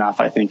much is enough,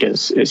 I think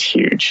is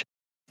huge.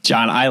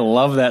 John, I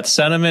love that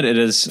sentiment. It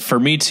is, for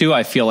me too,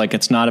 I feel like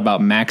it's not about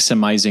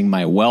maximizing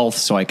my wealth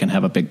so I can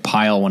have a big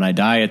pile when I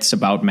die. It's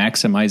about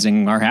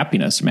maximizing our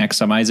happiness,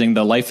 maximizing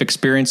the life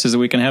experiences that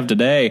we can have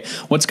today.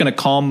 What's going to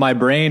calm my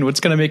brain? What's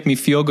going to make me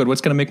feel good?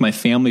 What's going to make my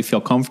family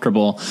feel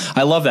comfortable?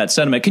 I love that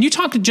sentiment. Can you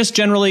talk just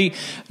generally,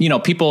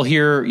 people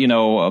here,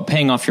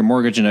 paying off your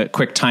mortgage in a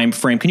quick time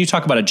frame. Can you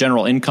talk about a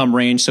general income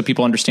range so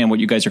people understand what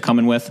you guys are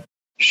coming with?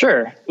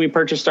 Sure. We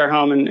purchased our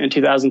home in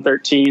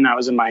 2013. I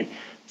was in my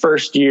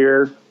first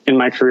year in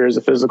my career as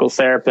a physical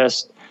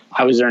therapist.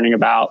 I was earning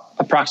about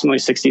approximately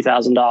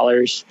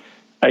 $60,000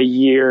 a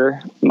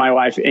year. My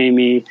wife,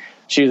 Amy,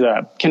 she's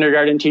a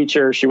kindergarten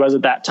teacher. She was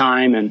at that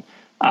time. And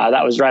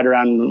that was right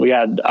around when we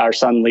had our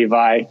son,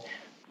 Levi,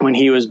 when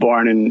he was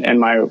born. And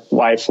my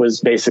wife was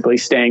basically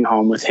staying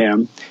home with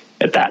him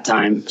at that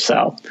time.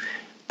 So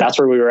that's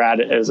where we were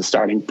at as a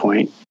starting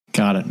point.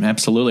 Got it.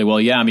 Absolutely.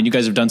 Well, yeah, you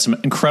guys have done some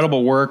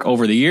incredible work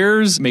over the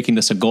years, making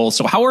this a goal.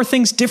 So how are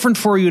things different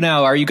for you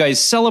now? Are you guys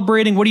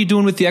celebrating? What are you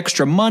doing with the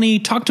extra money?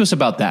 Talk to us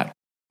about that.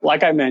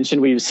 Like I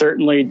mentioned, we've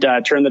certainly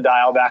turned the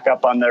dial back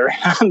up on the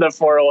on the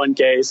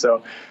 401k.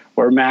 So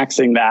we're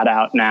maxing that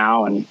out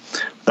now. And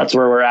that's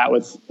where we're at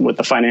with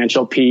the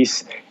financial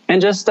piece.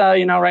 And just,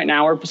 right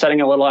now we're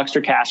setting a little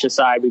extra cash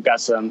aside. We've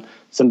got some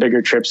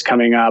bigger trips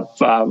coming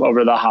up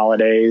over the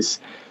holidays,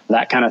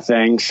 that kind of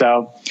thing.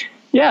 So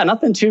yeah,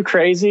 nothing too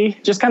crazy.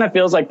 Just kind of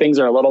feels like things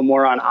are a little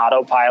more on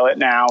autopilot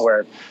now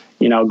where,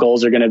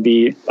 goals are going to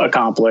be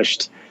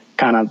accomplished,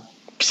 kind of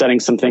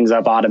setting some things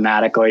up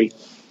automatically,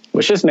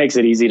 which just makes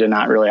it easy to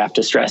not really have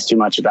to stress too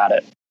much about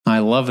it. I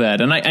love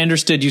that. And I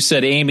understood you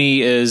said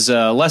Amy is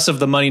less of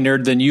the money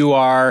nerd than you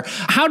are.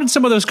 How did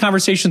some of those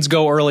conversations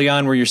go early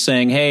on where you're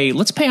saying, hey,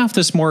 let's pay off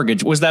this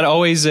mortgage? Was that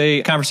always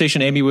a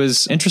conversation Amy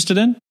was interested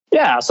in?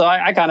 Yeah, so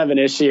I kind of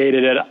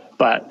initiated it,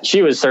 but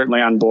she was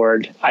certainly on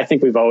board. I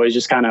think we've always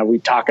just we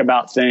talk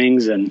about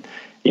things and,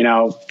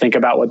 think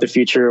about what the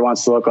future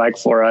wants to look like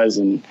for us.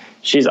 And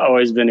she's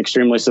always been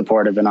extremely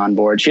supportive and on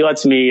board. She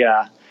lets me,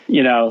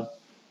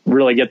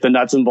 really get the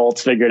nuts and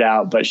bolts figured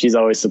out, but she's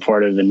always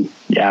supportive. And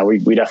yeah, we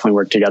definitely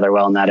work together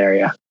well in that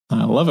area.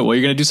 I love it. Well,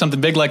 you're going to do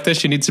something big like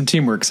this. You need some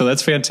teamwork. So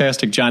that's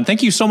fantastic, John.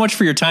 Thank you so much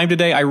for your time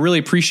today. I really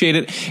appreciate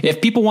it. If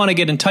people want to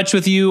get in touch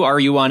with you, are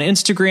you on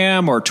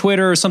Instagram or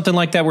Twitter or something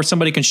like that where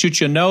somebody can shoot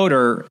you a note?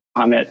 Or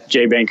I'm at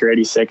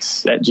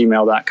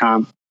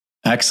jbanker86@gmail.com.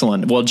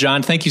 Excellent. Well,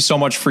 John, thank you so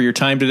much for your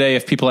time today.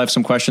 If people have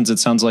some questions, it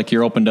sounds like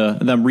you're open to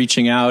them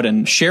reaching out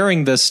and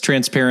sharing this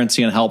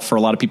transparency and help for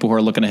a lot of people who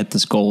are looking to hit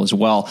this goal as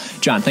well.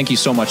 John, thank you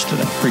so much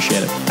today.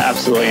 Appreciate it.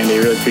 Absolutely, Andy.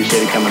 Really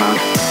appreciate you coming on.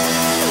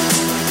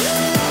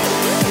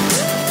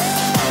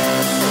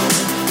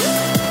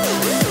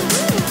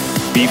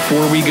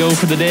 Before we go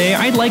for the day,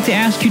 I'd like to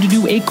ask you to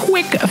do a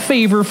quick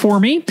favor for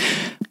me.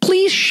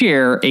 Please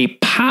share a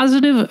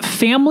positive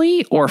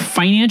family or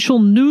financial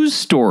news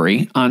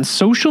story on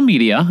social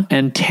media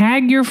and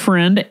tag your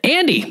friend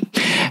Andy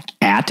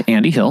at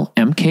Andy Hill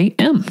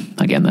MKM.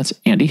 Again, that's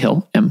Andy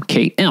Hill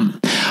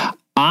MKM.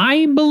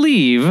 I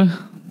believe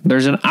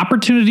there's an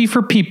opportunity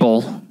for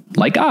people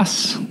like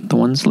us, the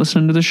ones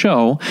listening to the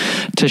show,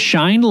 to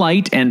shine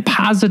light and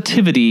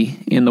positivity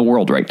in the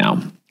world right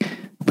now.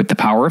 With the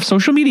power of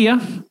social media,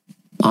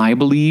 I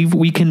believe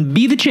we can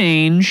be the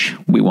change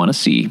we want to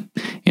see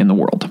in the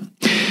world.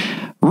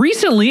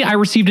 Recently, I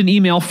received an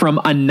email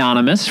from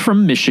Anonymous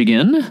from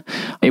Michigan.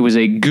 It was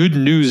a Good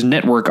News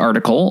Network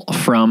article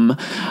from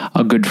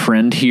a good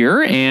friend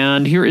here,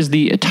 and here is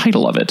the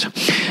title of it.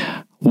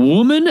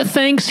 Woman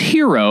thanks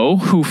hero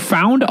who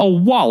found a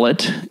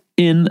wallet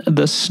in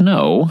the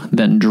snow,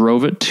 then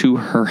drove it to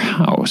her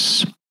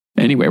house.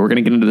 Anyway, we're going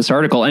to get into this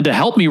article, and to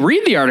help me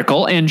read the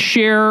article and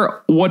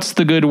share what's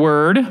the good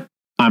word,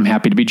 I'm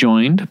happy to be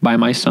joined by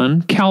my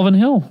son, Calvin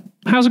Hill.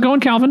 How's it going,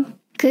 Calvin?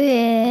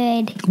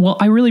 Good. Well,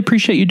 I really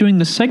appreciate you doing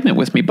this segment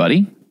with me,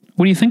 buddy.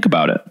 What do you think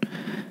about it?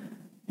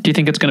 Do you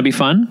think it's going to be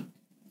fun?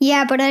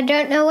 Yeah, but I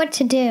don't know what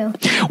to do.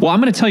 Well, I'm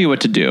going to tell you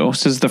what to do.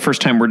 This is the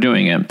first time we're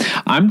doing it.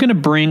 I'm going to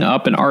bring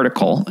up an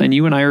article, and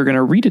you and I are going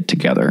to read it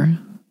together,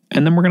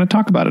 and then we're going to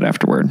talk about it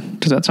afterward.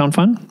 Does that sound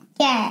fun?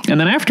 Yeah. And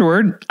then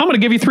afterward, I'm going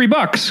to give you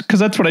 $3 because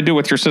that's what I do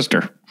with your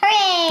sister.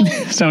 Hooray!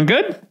 Sound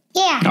good?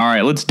 Yeah. All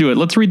right, let's do it.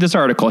 Let's read this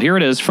article. Here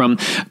it is from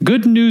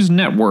Good News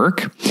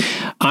Network.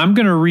 I'm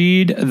going to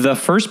read the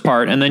first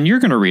part, and then you're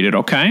going to read it,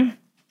 okay?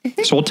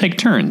 So we'll take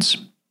turns.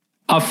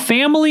 A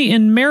family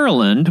in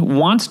Maryland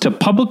wants to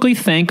publicly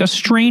thank a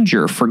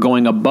stranger for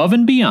going above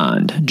and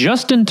beyond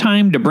just in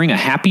time to bring a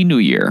happy new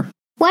year.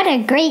 What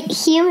a great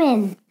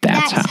human.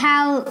 That's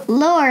how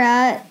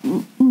Laura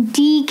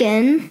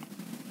Deegan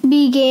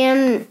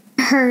began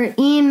her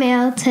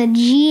email to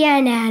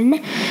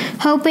GNN,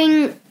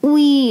 hoping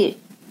we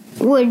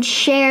would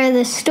share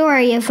the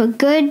story of a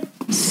good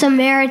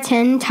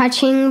Samaritan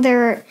touching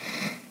their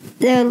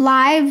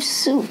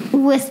lives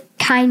with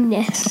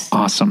kindness.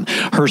 Awesome.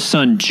 Her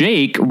son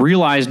Jake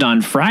realized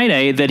on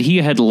Friday that he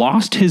had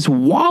lost his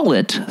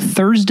wallet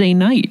Thursday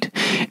night.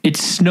 It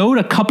snowed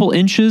a couple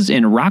inches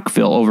in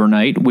Rockville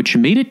overnight, which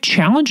made it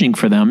challenging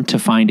for them to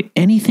find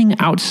anything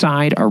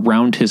outside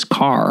around his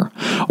car,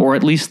 or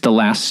at least the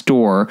last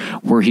store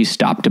where he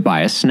stopped to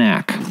buy a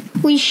snack.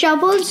 We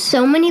shoveled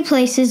so many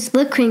places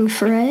looking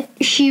for it,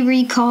 she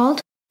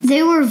recalled.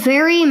 They were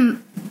very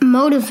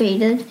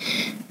motivated,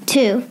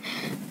 too,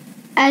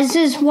 as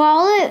his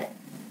wallet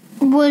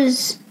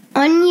was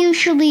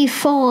unusually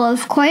full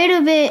of quite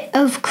a bit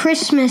of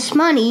Christmas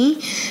money,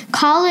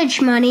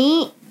 college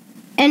money,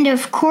 and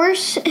of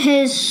course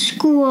his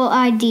school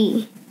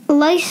ID,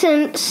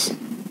 license,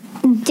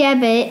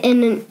 debit,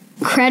 and a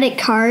credit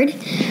card,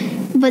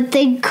 but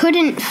they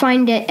couldn't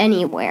find it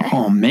anywhere.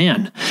 Oh,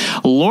 man.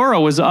 Laura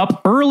was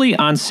up early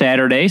on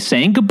Saturday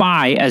saying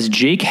goodbye as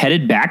Jake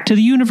headed back to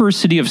the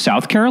University of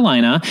South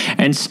Carolina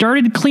and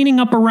started cleaning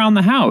up around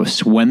the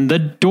house when the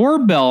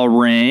doorbell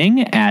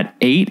rang at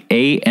 8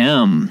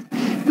 a.m.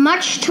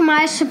 Much to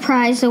my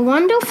surprise, a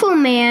wonderful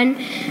man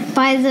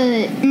by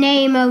the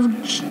name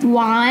of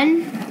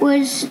Juan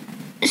was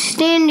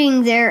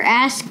standing there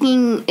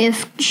asking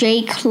if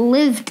Jake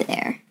lived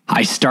there.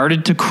 I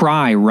started to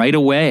cry right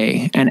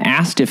away and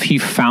asked if he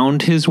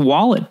found his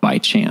wallet by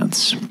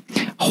chance.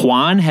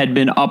 Juan had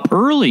been up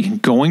early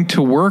going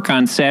to work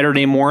on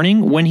Saturday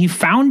morning when he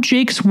found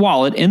Jake's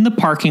wallet in the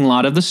parking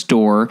lot of the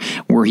store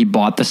where he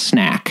bought the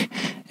snack,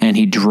 and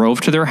he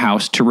drove to their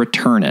house to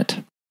return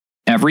it.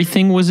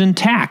 Everything was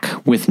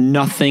intact with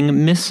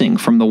nothing missing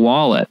from the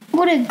wallet.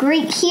 What a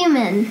great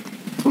human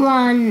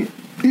Juan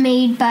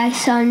made by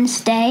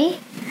Son's Day,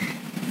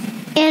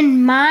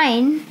 and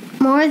mine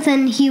more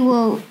than he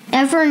will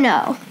ever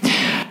know.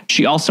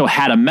 She also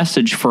had a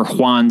message for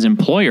Juan's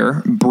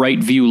employer,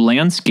 Brightview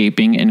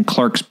Landscaping in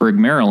Clarksburg,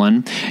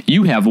 Maryland.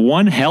 You have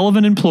one hell of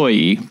an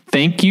employee.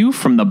 Thank you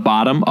from the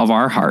bottom of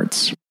our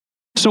hearts.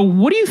 So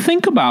what do you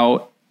think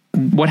about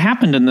what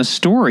happened in this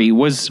story?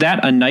 Was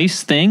that a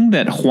nice thing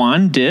that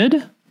Juan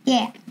did?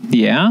 Yeah.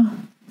 Yeah?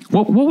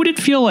 What would it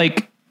feel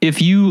like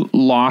if you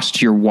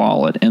lost your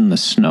wallet in the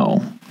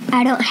snow?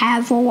 I don't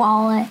have a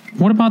wallet.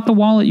 What about the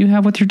wallet you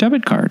have with your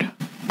debit card?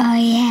 Oh,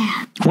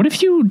 yeah. What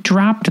if you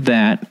dropped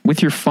that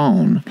with your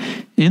phone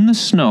in the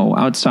snow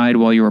outside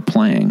while you were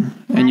playing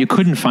and you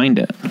couldn't find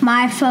it?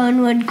 My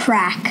phone would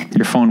crack.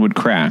 Your phone would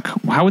crack.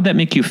 How would that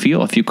make you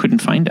feel if you couldn't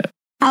find it?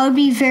 I would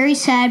be very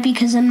sad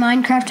because in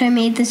Minecraft I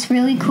made this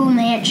really cool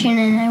mansion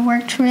and I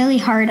worked really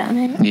hard on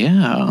it.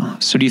 Yeah.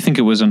 So do you think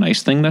it was a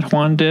nice thing that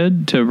Juan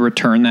did to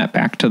return that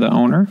back to the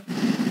owner?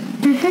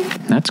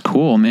 Mm-hmm. That's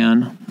cool,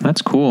 man.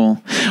 That's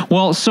cool.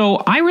 Well, so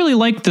I really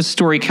like this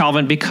story,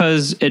 Calvin,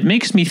 because it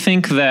makes me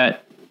think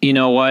that, you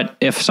know what,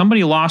 if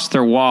somebody lost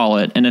their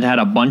wallet and it had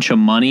a bunch of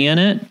money in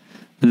it,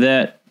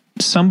 that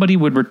somebody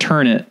would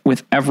return it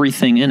with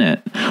everything in it.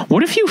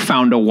 What if you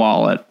found a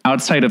wallet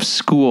outside of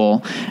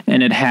school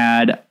and it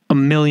had $1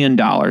 million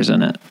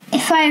in it?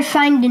 If I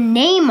find a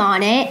name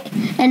on it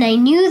and I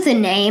knew the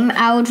name,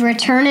 I would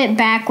return it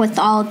back with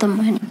all the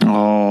money.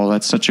 Oh,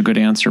 that's such a good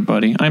answer,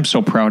 buddy. I'm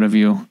so proud of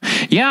you.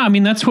 Yeah, I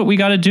mean, that's what we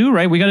got to do,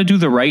 right? We got to do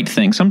the right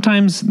thing.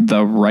 Sometimes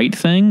the right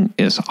thing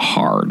is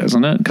hard,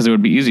 isn't it? Because it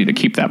would be easy to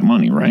keep that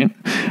money, right?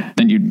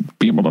 Then you'd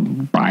be able to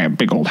buy a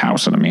big old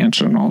house and a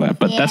mansion and all that.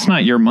 But that's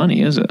not your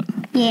money, is it?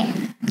 Yeah.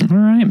 All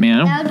right,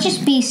 man. That would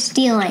just be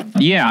stealing.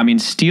 Yeah, I mean,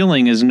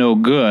 stealing is no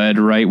good,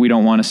 right? We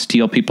don't want to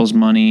steal people's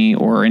money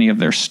or any of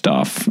their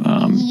stuff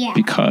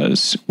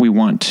because we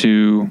want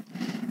to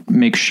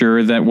make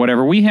sure that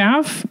whatever we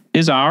have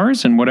is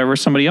ours and whatever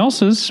somebody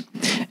else's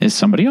is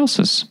somebody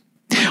else's.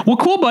 Well,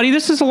 cool, buddy.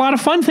 This is a lot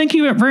of fun. Thank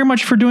you very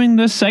much for doing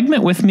this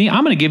segment with me.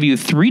 I'm going to give you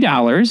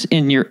 $3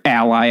 in your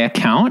Ally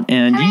account,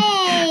 and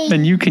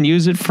you can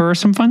use it for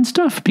some fun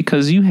stuff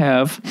because you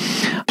have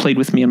played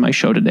with me in my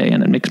show today,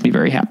 and it makes me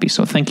very happy.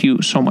 So thank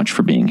you so much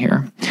for being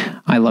here.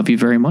 I love you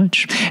very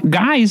much.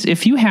 Guys,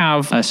 if you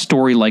have a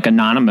story like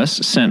Anonymous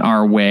sent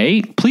our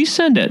way, please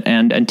send it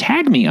and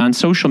tag me on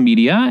social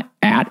media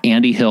at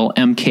Andy Hill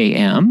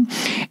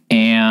MKM.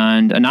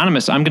 And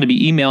Anonymous, I'm going to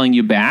be emailing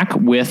you back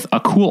with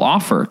a cool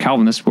offer.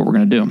 Calvin, this is what we're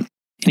going to do.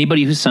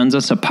 Anybody who sends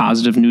us a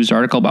positive news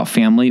article about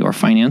family or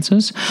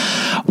finances,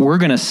 we're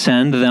going to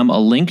send them a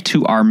link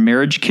to our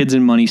Marriage, Kids,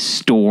 and Money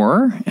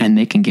store, and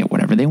they can get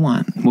whatever they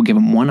want. We'll give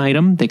them one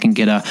item. They can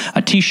get a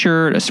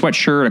t-shirt, a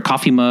sweatshirt, a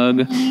coffee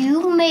mug.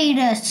 You made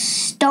a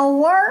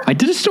store? I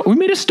did a store. We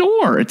made a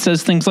store. It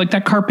says things like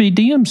that Carpe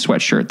Diem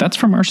sweatshirt. That's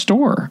from our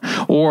store.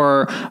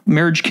 Or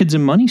Marriage, Kids,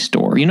 and Money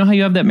store. You know how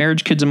you have that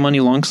Marriage, Kids, and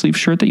Money long sleeve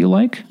shirt that you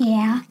like?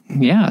 Yeah.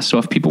 Yeah. So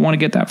if people want to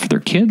get that for their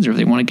kids or if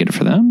they want to get it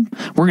for them,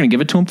 we're going to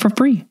give it to them for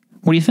free.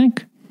 What do you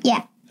think?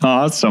 Yeah.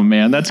 Awesome,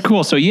 man. That's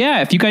cool. So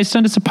yeah, if you guys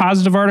send us a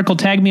positive article,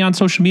 tag me on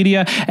social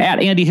media at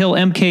Andy Hill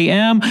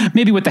MKM,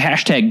 maybe with the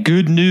hashtag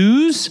good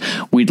news.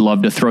 We'd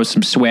love to throw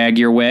some swag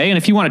your way. And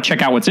if you want to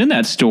check out what's in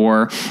that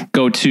store,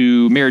 go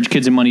to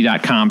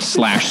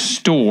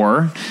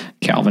marriagekidsandmoney.com/store.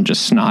 Calvin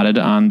just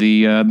snotted on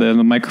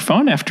the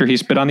microphone after he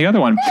spit on the other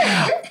one.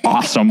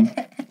 Awesome.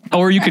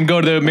 Or you can go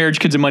to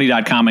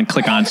marriagekidsandmoney.com and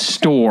click on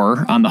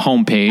store on the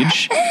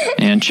homepage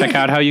and check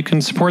out how you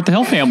can support the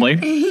Hill family.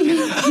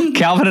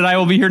 Calvin and I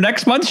will be here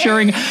next month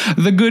sharing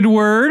the good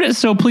word.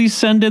 So please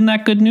send in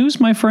that good news,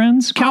 my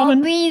friends. Calvin?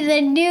 I'll be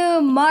the new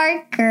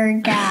marker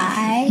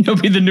guy. You'll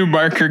be the new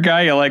marker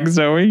guy. You like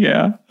Zoe?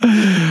 Yeah.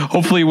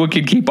 Hopefully we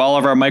can keep all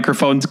of our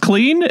microphones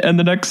clean in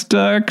the next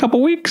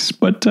couple weeks.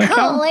 But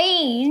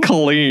Clean.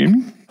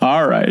 Clean.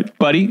 All right,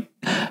 buddy.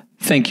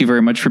 Thank you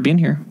very much for being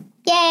here.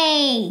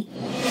 Yay.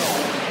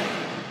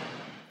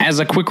 As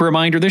a quick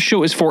reminder, this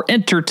show is for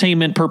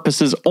entertainment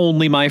purposes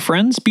only, my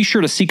friends. Be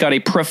sure to seek out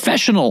a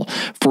professional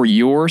for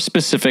your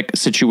specific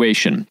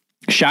situation.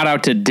 Shout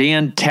out to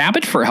Dan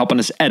Tabbitt for helping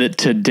us edit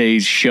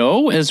today's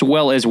show, as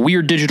well as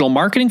Weird Digital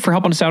Marketing for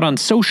helping us out on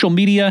social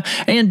media,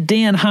 and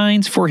Dan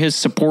Hines for his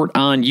support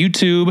on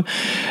YouTube.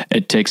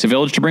 It takes a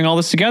village to bring all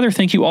this together.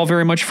 Thank you all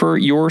very much for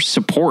your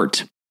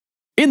support.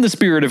 In the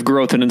spirit of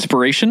growth and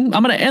inspiration,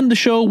 I'm going to end the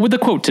show with a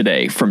quote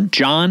today from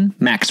John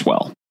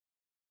Maxwell.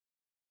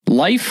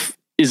 Life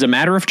is a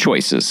matter of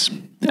choices,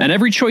 and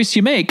every choice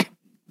you make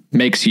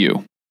makes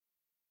you.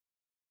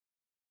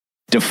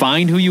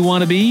 Define who you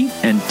want to be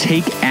and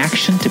take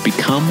action to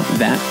become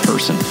that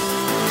person.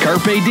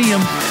 Carpe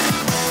diem.